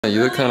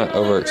You look kind of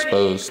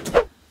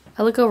overexposed.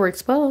 I look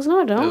overexposed? No,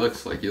 I don't. It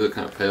looks like you look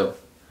kind of pale.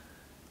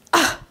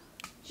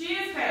 She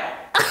is pale.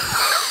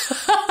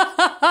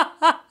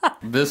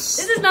 This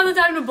is not the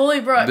time to bully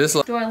Brooke.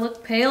 Do I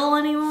look pale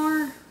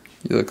anymore?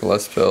 You look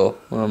less pale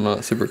when I'm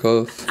not super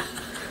close.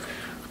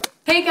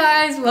 Hey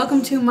guys,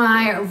 welcome to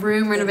my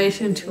room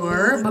renovation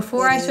tour.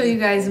 Before I show you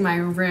guys my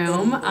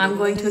room, I'm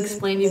going to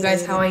explain to you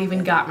guys how I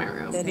even got my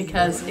room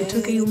because it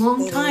took a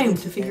long time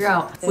to figure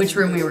out which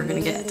room we were gonna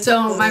get.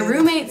 So my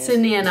roommate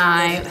Sydney and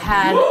I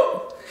had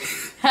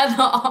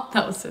the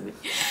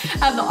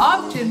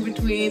option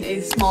between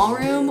a small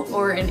room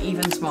or an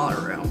even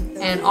smaller room.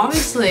 And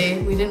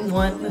obviously we didn't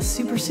want the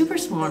super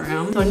small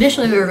room. So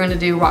initially we were gonna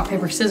do rock,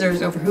 paper,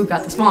 scissors over who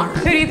got the smaller room.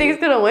 Who do you think is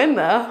gonna win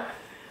though?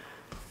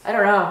 I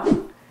don't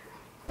know.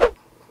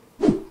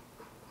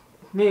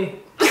 Me.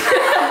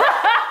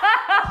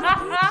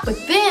 But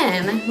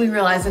then we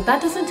realized that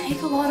that doesn't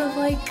take a lot of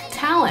like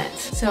talent.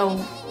 So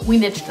we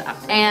niched up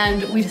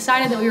and we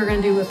decided that we were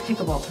gonna do a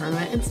pickleball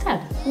tournament instead.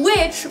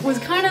 Which was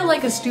kind of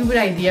like a stupid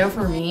idea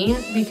for me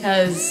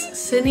because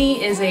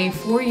Sydney is a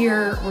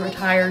 4-year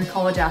retired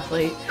college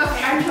athlete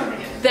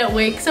that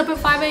wakes up at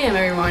 5 a.m.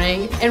 every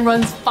morning and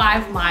runs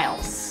 5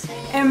 miles.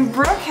 And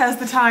Brooke has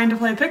the time to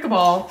play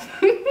pickleball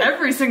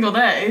every single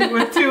day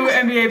with 2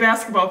 NBA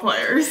basketball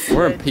players.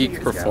 We're in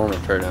peak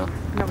performance right now.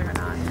 No, we're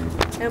not.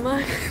 Am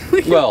I?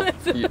 Well,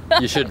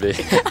 you should be.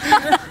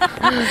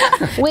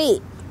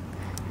 Wait.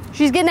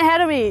 She's getting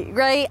ahead of me,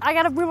 right? I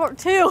gotta move up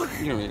too.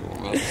 You don't need to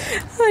warm up.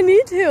 I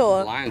need to.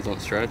 Lions don't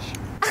stretch.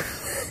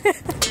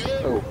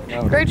 Oh,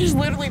 Greg just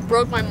literally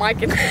broke my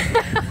mic in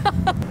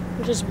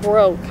just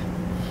broke.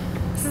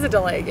 This is a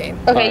delay game.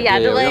 Okay, yeah,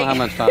 delay. We don't have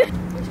much time.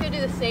 We're just gonna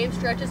do the same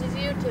stretches as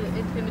you to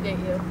intimidate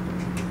you.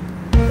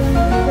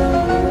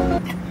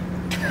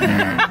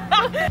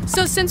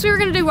 So since we were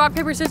gonna do rock,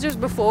 paper, scissors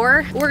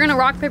before, we're gonna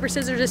rock, paper,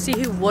 scissors to see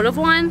who would have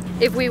won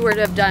if we were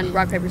to have done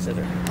rock, paper,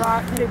 scissors.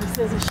 Rock, paper,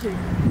 scissors, shoot.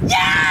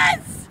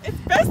 Yes! It's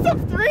best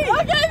of 3!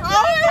 Okay,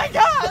 oh my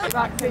god!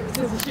 Rock, paper,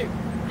 scissors, shoot.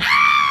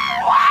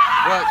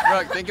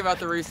 Brooke, think about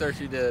the research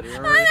you did.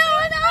 Remember? I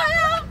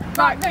know.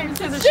 Rock, paper,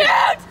 scissors, shoot!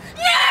 Yes!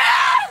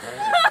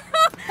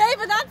 Hey,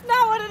 but that's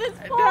not what it is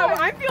for. No,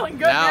 I'm feeling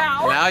good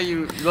now. Now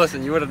you,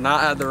 listen, you would have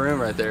not had the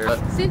room right there.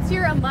 Since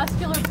you're a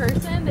muscular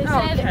person, they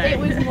said it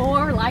was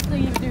more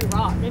likely you to do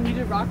rock, and you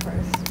did rock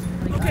first.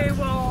 Okay,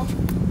 well,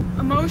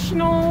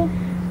 emotional,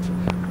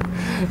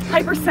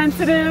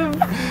 hypersensitive.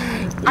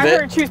 I'm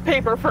gonna choose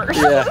paper first.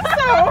 Yeah.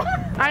 So,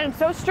 I am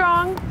so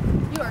strong.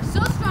 You are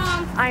so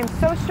strong. I am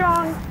so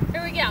strong.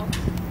 Here we go.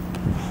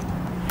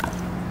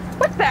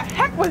 What the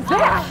heck was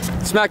that?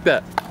 Smack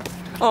that.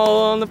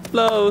 All on the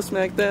floor,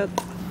 smack that.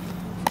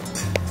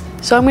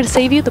 So I'm going to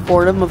save you the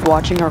boredom of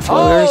watching our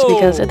floaters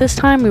because at this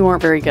time we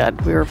weren't very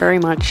good. We were very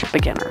much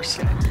beginners.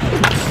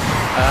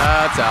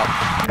 That's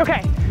out.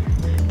 Okay,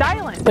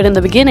 dial in. But in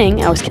the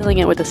beginning, I was killing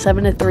it with a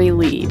 7-3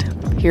 lead.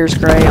 Here's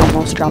Gray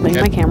almost dropping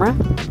my camera.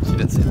 She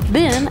didn't see that.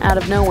 Then, out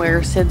of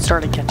nowhere, Sid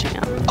started catching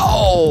up.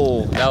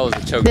 Oh, that was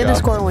a choke Then the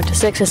job. score went to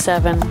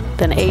 6-7,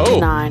 then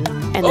 8-9,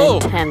 and then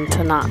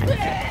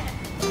 10-9.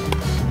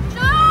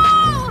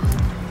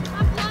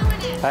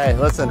 Hey,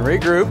 listen,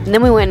 regroup. And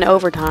then we went into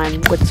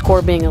overtime with the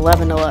score being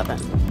 11-11.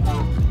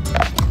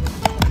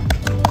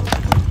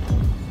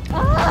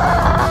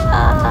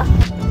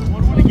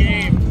 What a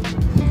game.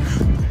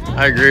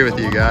 I agree with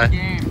you, guy.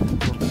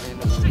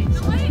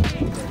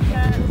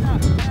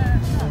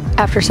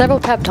 After several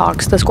pep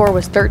talks, the score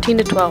was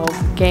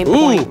 13-12. Game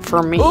point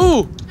for me.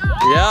 Ooh!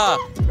 Yeah.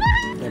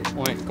 Game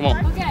point. Come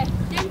on. Okay,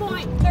 game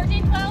point.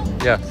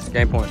 13-12? Yes,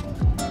 game point.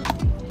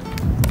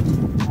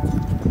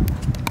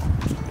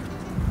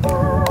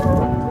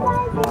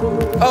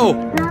 Oh!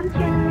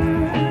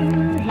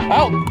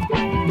 Out!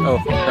 Oh,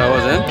 that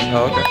was in?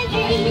 Oh, okay.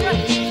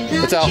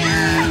 It's out.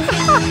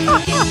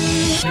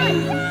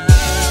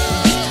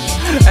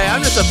 Hey,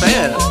 I'm just a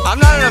fan. I'm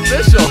not an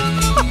official.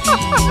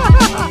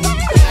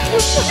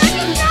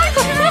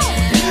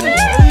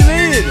 What do you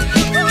mean?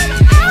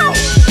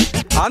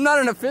 I'm not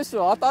an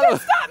official. I thought it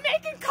was... Stop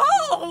making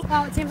calls!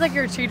 Wow, it seems like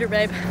you're a cheater,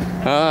 babe.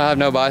 I have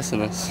no bias in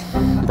this.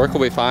 Brooke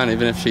will be fine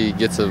even if she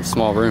gets a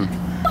small room.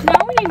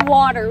 Now we need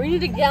water. We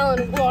need a gallon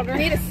of water. We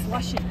need a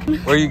slushie.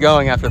 Where are you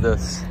going after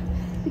this?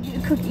 We need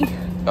a cookie.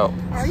 Oh.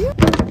 Are you?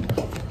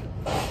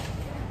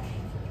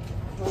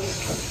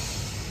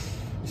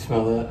 You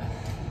smell that?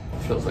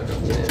 It feels like a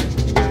bed.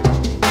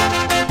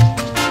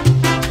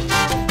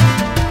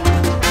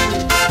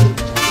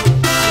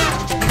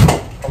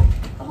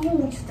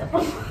 Oh, step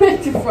on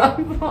it to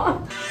front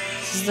on.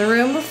 This is the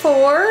room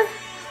before.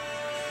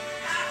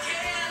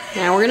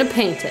 Now we're gonna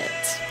paint it.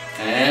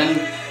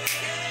 And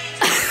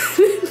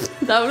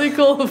That would be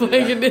cool if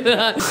I could do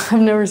that.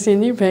 I've never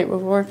seen you paint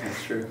before.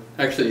 that's true.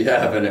 Actually, you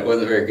have, and it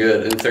wasn't very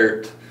good.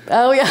 Insert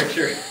Oh yeah.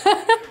 picture.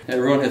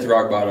 Everyone hits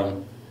rock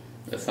bottom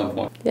at some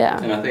point.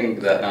 Yeah. And I think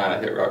that night I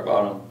hit rock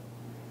bottom.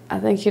 I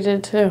think you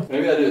did too.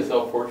 Maybe I did a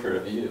self-portrait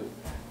of you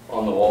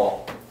on the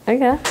wall.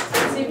 Okay.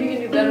 See if you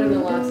can do better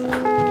than last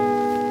time.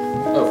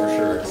 Oh, for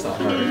sure. It's not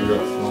hard to draw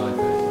a smiley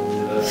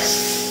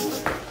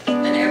face.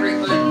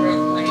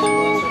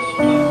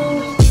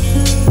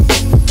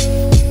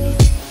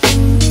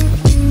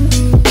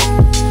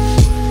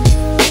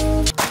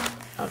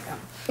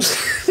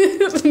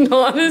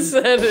 on a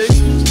setting.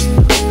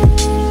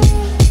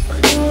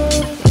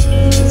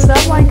 Is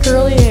that my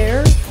curly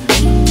hair?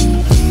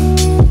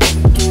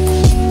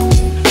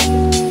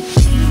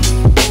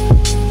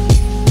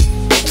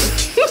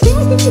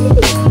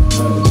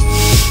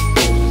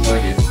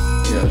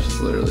 Yeah, it's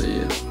just literally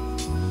you.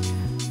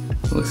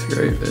 It looks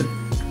great, babe.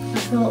 I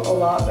feel a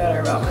lot better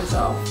about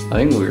myself. I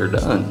think we were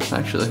done,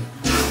 actually.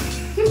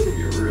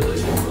 You're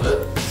really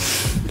good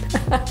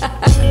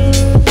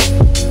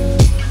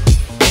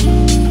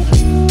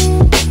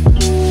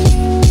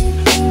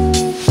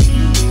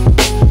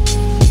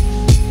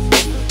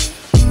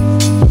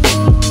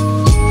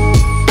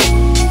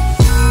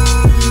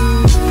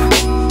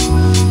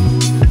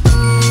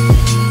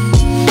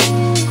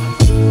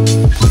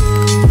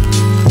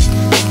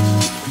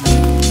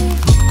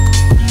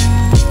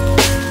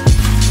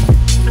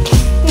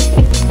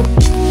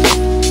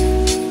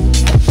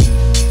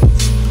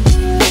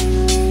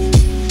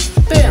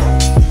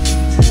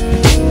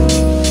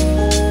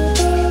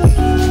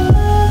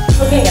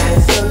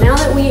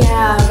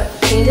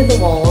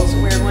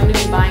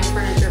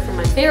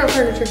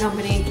at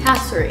company,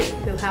 Cassery,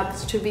 who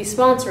happens to be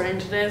sponsoring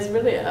today's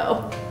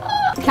video.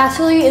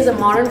 Cassery is a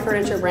modern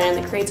furniture brand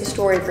that creates a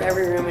story for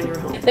every room in your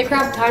home. They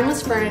craft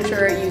timeless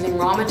furniture using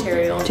raw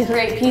materials to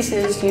create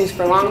pieces used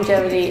for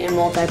longevity and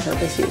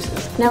multi-purpose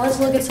uses. Now let's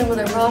look at some of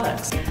their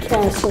products.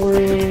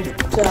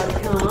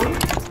 Cassery.com.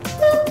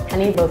 I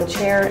need both a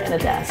chair and a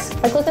desk.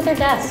 Like, look at their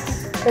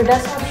desks. Their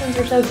desk options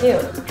are so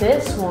cute.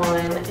 This one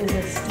is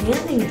a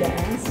standing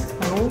desk.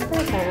 Oh,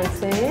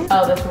 fancy.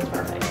 Oh, this one's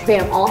perfect. Okay,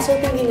 I'm also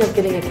thinking of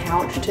getting a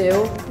couch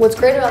too. What's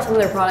great about some of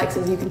their products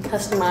is you can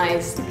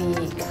customize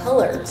the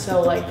color.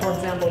 So like, for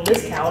example,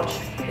 this couch,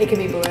 it can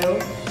be blue,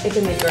 it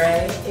can be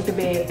gray, it could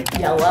be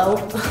yellow.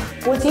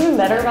 What's even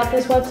better about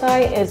this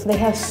website is they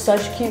have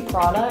such cute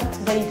products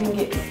that you can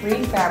get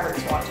free fabric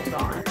swatches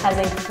on. Has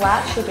a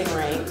flat shipping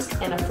rate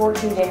and a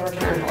 14-day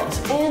return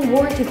policy and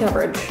warranty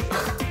coverage.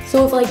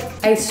 So if like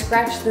I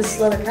scratch this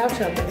leather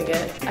couch up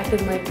again, I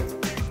could like,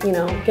 you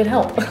know, get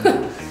help.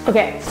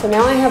 Okay, so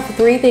now I have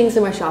 3 things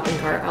in my shopping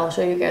cart. I'll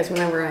show you guys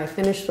whenever I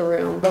finish the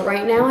room. But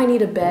right now I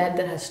need a bed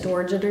that has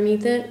storage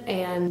underneath it,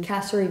 and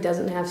Cassery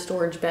doesn't have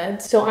storage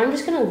beds. So I'm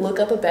just gonna look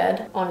up a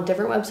bed on a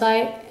different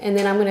website, and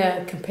then I'm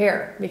gonna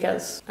compare,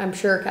 because I'm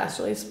sure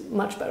Cassery's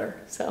much better,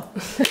 so.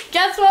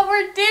 Guess what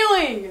we're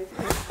doing?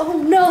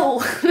 Oh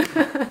no,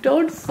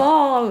 don't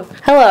fall.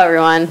 Hello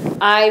everyone.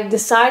 I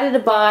decided to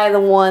buy the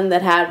one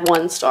that had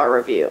 1-star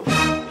review.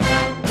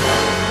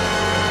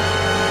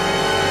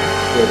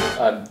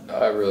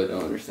 I really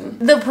don't understand.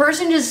 The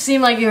person just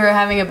seemed like they were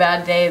having a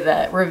bad day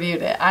that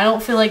reviewed it. I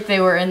don't feel like they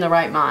were in the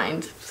right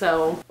mind.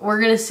 So we're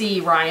gonna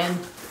see Ryan.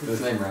 Is his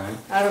name Ryan?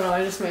 I don't know,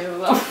 I just made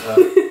him up.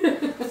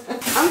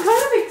 I'm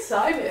kind of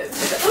excited.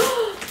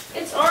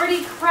 It's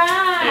already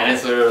cracked. And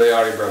it's literally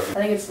already broken. I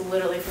think it's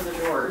literally for the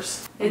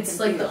drawers. It's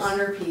like the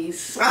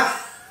underpiece. She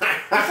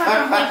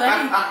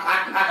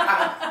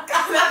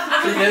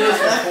did this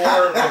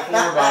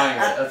before buying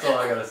it. That's all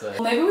I gotta say.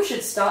 Well, maybe we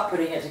should stop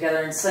putting it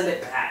together and send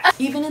it back.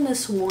 Even in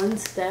this one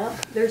step,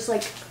 there's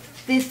like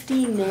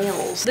 50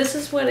 nails. This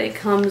is what it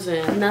comes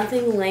in.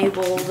 Nothing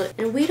labeled.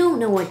 And we don't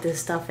know what this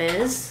stuff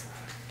is.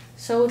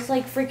 So it's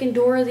like freaking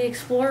Dora the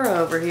Explorer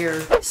over here.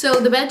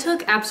 So the bed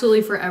took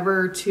absolutely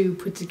forever to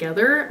put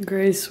together.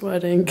 Gray's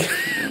sweating.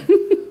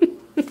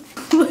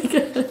 Like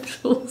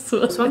actual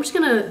sweat. So I'm just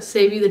gonna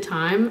save you the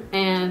time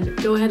and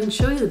go ahead and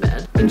show you the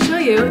bed and show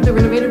you the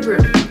renovated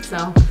room.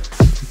 So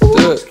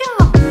let's go.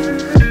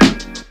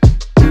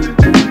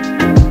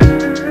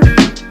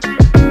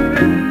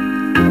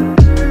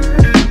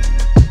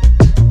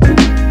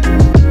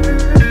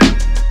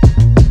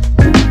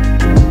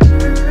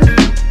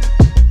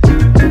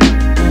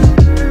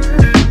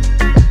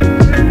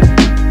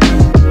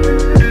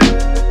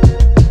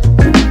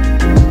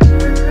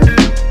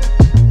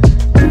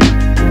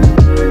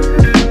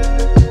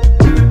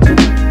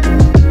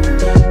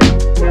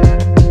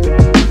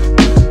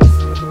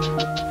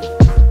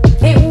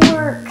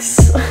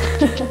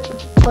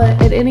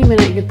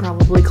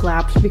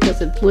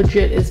 Because it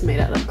legit is made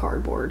out of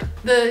cardboard.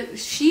 The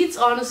sheets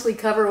honestly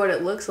cover what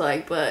it looks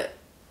like, but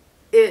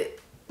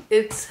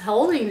it's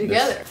holding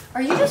together.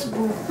 Are you just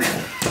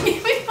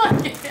breaking my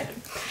hand?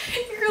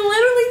 You're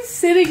literally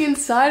sitting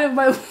inside of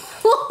my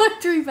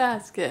laundry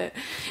basket.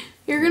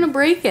 You're gonna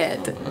break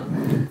it.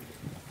 I'm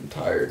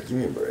tired. Give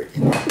me a break.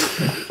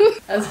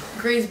 As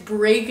Gray's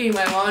breaking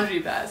my laundry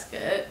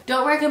basket.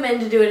 Don't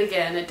recommend to do it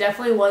again. It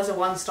definitely was a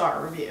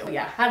 1-star review.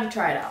 Yeah, had to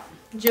try it out.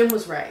 Jim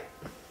was right.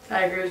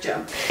 I agree with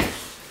Jim.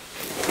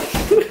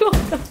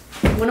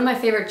 One of my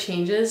favorite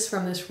changes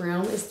from this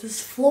room is this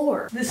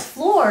floor. This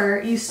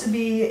floor used to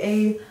be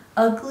a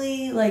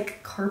ugly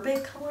like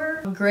carpet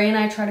color. Gray and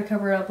I tried to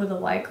cover it up with a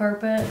white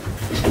carpet.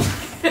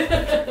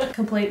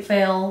 Complete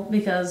fail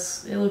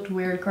because it looked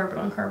weird carpet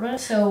on carpet.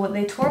 So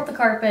they tore up the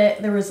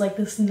carpet. There was like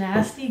this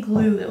nasty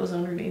glue that was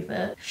underneath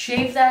it.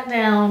 Shaved that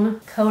down,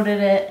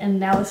 coated it, and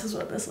now this is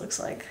what this looks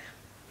like.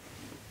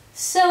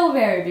 So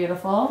very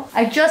beautiful.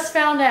 I just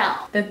found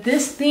out that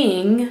this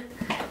thing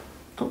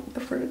Oh, I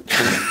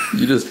farted.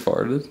 You just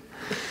farted?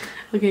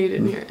 Okay, you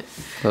didn't hear it.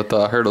 I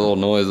thought I heard a little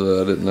noise,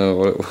 but I didn't know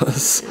what it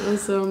was. It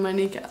was my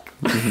kneecap.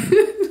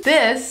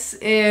 This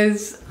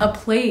is a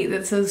plate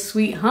that says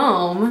Sweet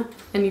Home,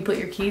 and you put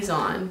your keys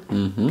on.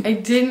 I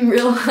didn't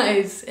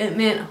realize it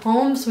meant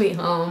Home Sweet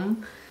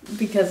Home,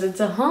 because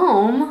it's a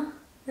home.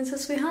 It's a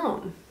sweet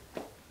home.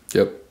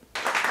 Yep.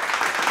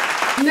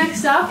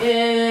 Next up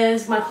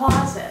is my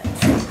closet.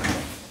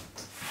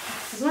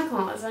 This is my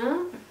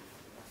closet.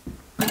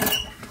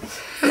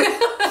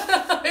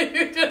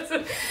 You just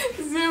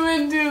zoom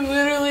into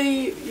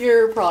literally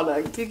your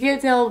product. You can't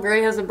tell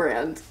Gray has a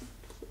brand.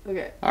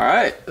 Okay.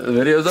 Alright, the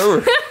video's over.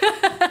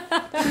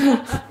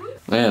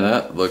 Man,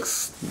 that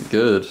looks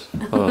good.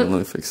 Hold on, let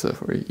me fix that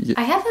for you.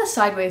 I have a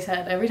sideways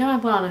head. Every time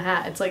I put on a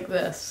hat, it's like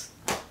this.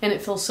 And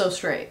it feels so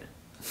straight.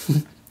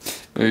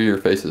 Maybe your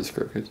face is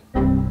crooked.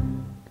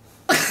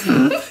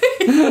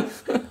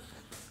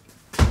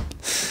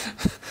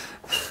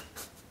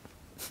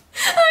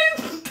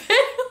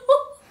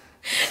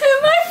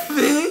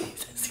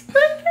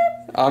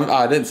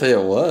 I didn't say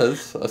it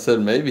was. I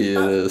said maybe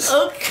it is.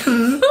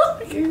 Okay.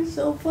 You're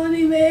so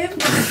funny, babe.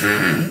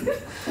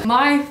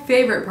 My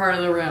favorite part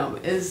of the room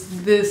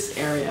is this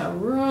area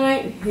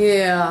right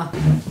here.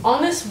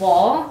 On this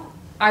wall,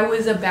 I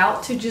was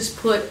about to just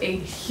put a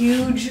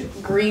huge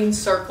green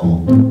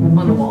circle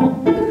on the wall.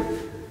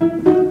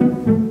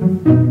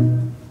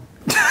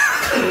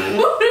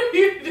 What are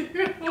you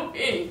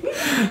doing?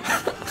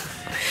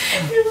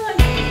 You're like...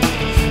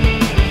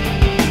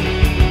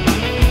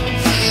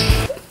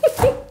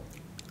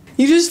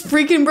 You just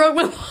freaking broke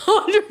my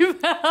laundry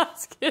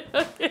basket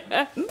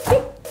again.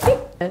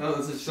 No,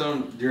 this is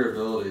showing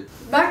durability.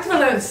 Back to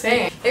what I was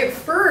saying. At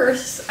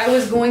first, I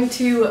was going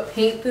to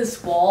paint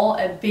this wall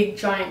a big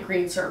giant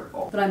green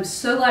circle. But I'm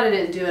so glad I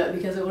didn't do it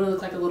because it would have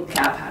looked like a little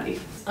cat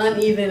patty.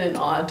 Uneven and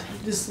odd.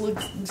 Just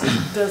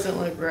doesn't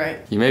look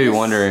right. You may be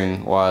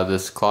wondering why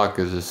this clock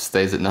just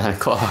stays at 9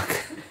 o'clock.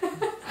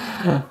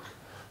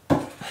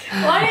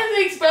 Why is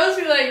it exposed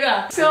to me like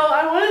that? So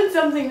I wanted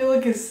something to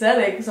look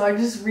aesthetic, so I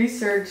just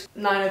researched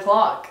 9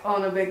 o'clock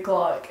on a big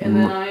clock, and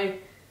then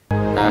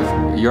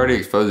You already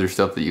exposed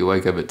yourself that you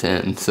wake up at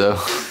 10, so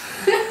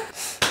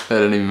that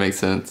didn't even make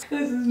sense.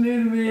 This is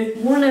new to me.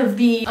 One of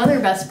the other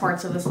best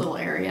parts of this little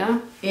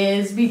area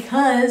is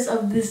because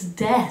of this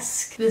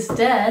desk. This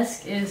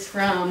desk is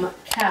from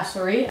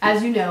Castlery,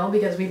 as you know,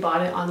 because we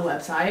bought it on the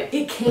website.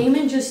 It came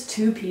in just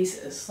 2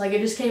 pieces. Like, it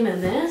just came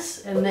in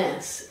this, and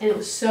it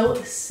was so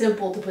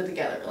simple to put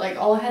together. Like,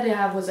 all I had to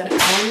have was an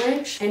Allen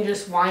wrench and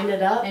just wind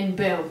it up, and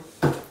boom.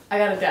 I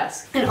got a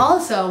desk. And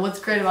also, what's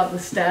great about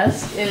this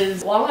desk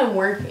is while I'm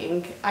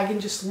working, I can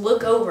just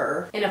look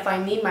over, and if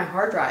I need my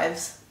hard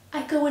drives,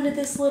 I go into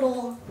this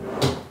little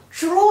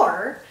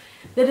drawer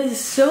that is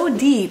so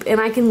deep, and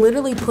I can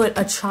literally put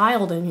a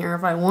child in here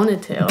if I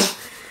wanted to,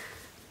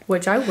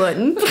 which I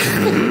wouldn't.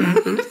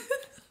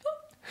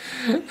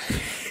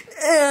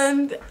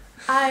 And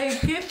I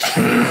get...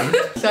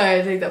 Sorry,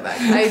 I take that back.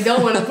 I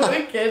don't want to put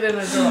a kid in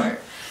a drawer,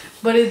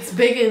 but it's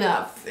big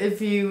enough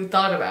if you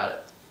thought about it.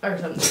 Or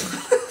something.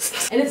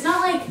 And it's not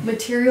like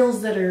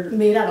materials that are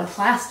made out of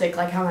plastic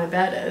like how my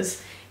bed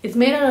is. It's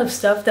made out of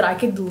stuff that I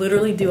could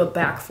literally do a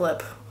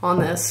backflip on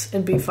this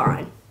and be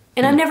fine.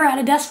 And I've never had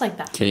a desk like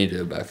that. Can you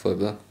do a backflip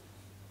though?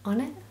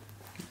 On it?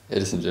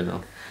 Just in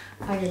general.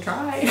 I can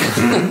try.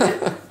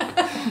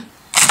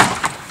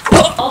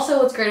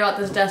 Also, what's great about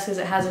this desk is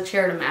it has a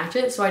chair to match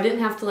it, so I didn't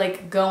have to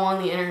like go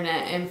on the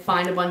internet and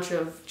find a bunch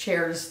of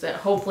chairs that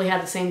hopefully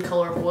had the same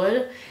color of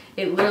wood.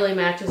 It literally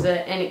matches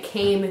it, and it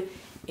came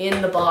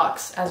in the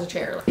box as a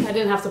chair. I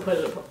didn't have to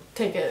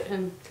take it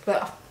and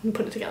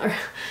put it together.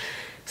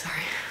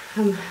 Sorry,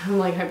 I'm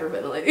like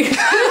hyperventilating.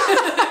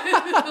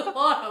 A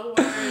lot of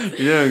words.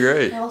 You're doing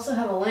great. I also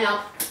have a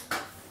lamp.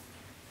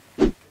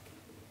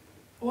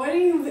 What are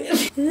you?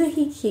 Isn't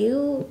he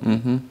cute?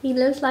 Mm-hmm. He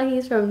looks like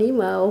he's from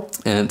Nemo.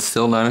 And it's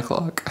still 9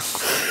 o'clock.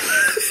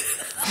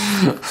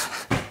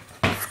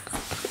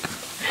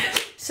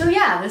 So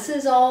yeah, this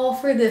is all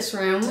for this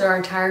room. This is our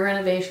entire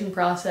renovation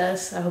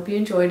process. I hope you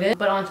enjoyed it.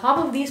 But on top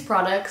of these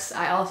products,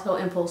 I also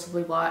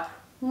impulsively bought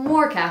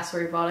more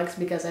Castlery products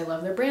because I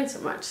love their brand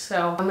so much.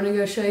 So I'm gonna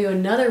go show you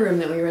another room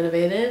that we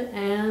renovated,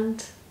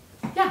 and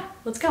yeah,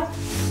 let's go.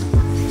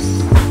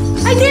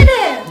 I did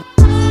it!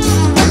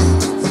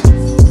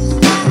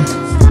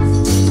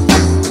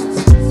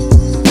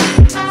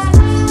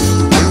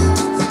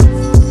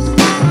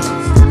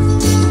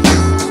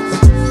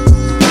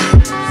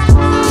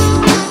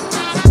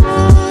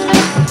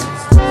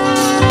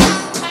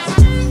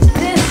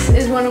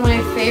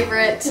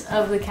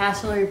 Of the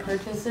Castlery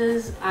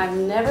purchases. I've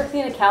never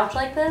seen a couch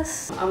like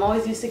this. I'm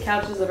always used to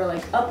couches that are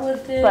like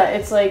uplifted, but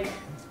it's like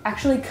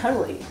actually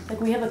cuddly. Like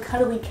we have a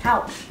cuddly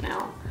couch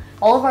now.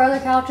 All of our other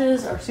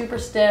couches are super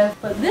stiff,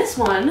 but this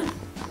one,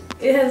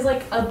 it has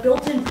like a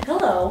built-in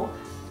pillow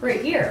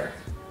right here.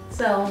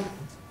 So,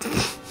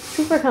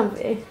 super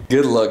comfy.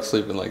 Good luck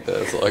sleeping like that,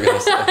 that's all I gotta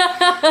say.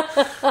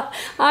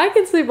 I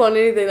can sleep on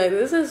anything like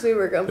this. This is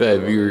super comfy.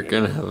 Babe, you're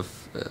gonna have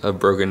a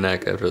broken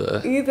neck after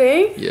that. You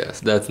think? Yes,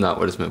 that's not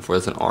what it's meant for.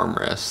 It's an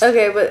armrest.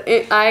 Okay, but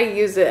I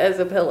use it as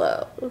a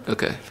pillow.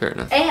 Okay, fair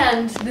enough.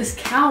 And this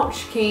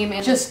couch came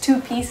in just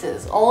 2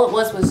 pieces. All it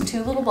was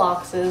 2 little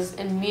boxes,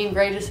 and me and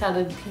Gray just had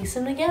to piece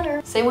them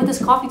together. Same with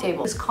this coffee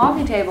table. This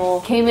coffee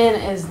table came in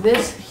as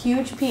this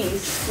huge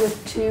piece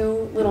with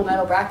 2 little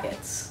metal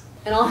brackets.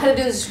 And all I had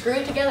to do is screw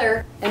it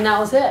together, and that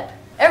was it.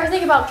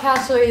 Everything about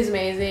Castaway is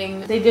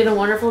amazing. They did a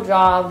wonderful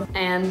job,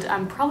 and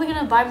I'm probably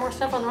gonna buy more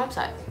stuff on the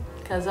website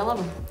because I love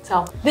them.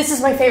 So this is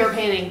my favorite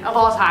painting of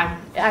all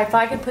time. If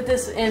I could put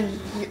this in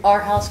our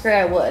house, Gray,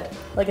 I would.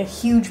 Like a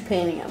huge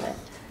painting of it.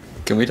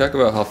 Can we talk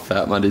about how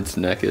fat my dude's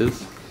neck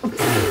is?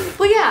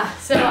 Well, yeah,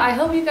 so I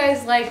hope you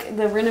guys like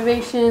the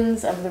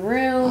renovations of the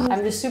room.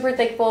 I'm just super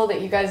thankful that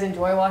you guys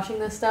enjoy watching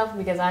this stuff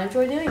because I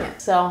enjoy doing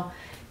it. So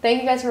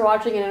thank you guys for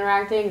watching and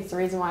interacting. It's the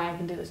reason why I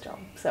can do this job.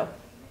 So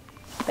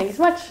thank you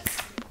so much.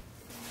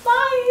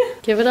 Bye.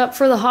 Give it up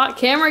for the hot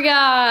camera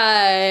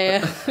guy.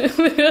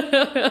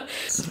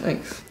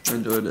 Thanks. I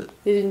enjoyed it.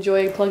 Did you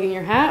enjoy plugging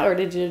your hat or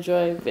did you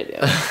enjoy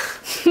video?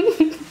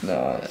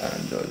 No, I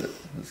enjoyed it.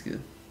 It was good.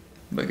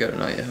 But I got a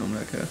night at home,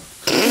 okay?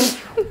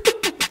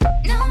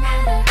 No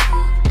matter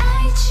who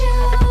I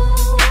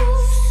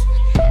choose,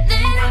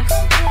 they don't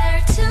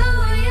compare to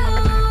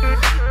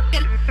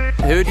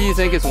you. Who do you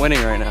think is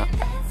winning right now?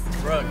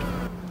 Brooke.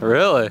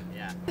 Really?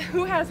 Yeah.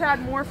 Who has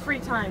had more free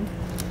time?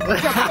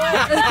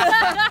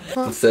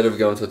 Instead of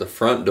going to the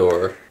front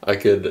door, I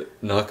could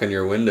knock on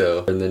your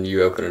window and then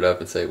you open it up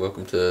and say,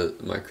 "Welcome to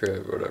my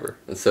crib," or whatever.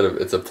 Instead of,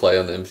 it's a play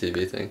on the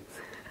MTV thing.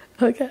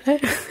 Okay.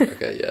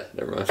 Okay, yeah,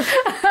 never mind.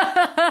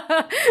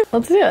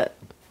 Let's do it.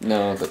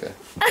 No, it's okay.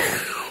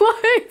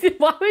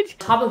 Why would you?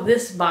 Top of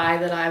this buy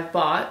that I've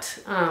bought.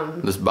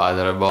 This buy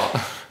that I bought.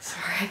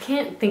 Sorry, I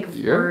can't think of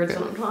You're words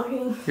okay. when I'm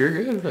talking.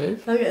 You're good,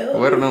 babe. Okay.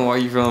 Well, I don't know why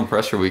you're feeling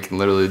pressure. We can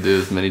literally do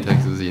as many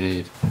takes as you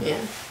need.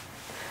 Yeah.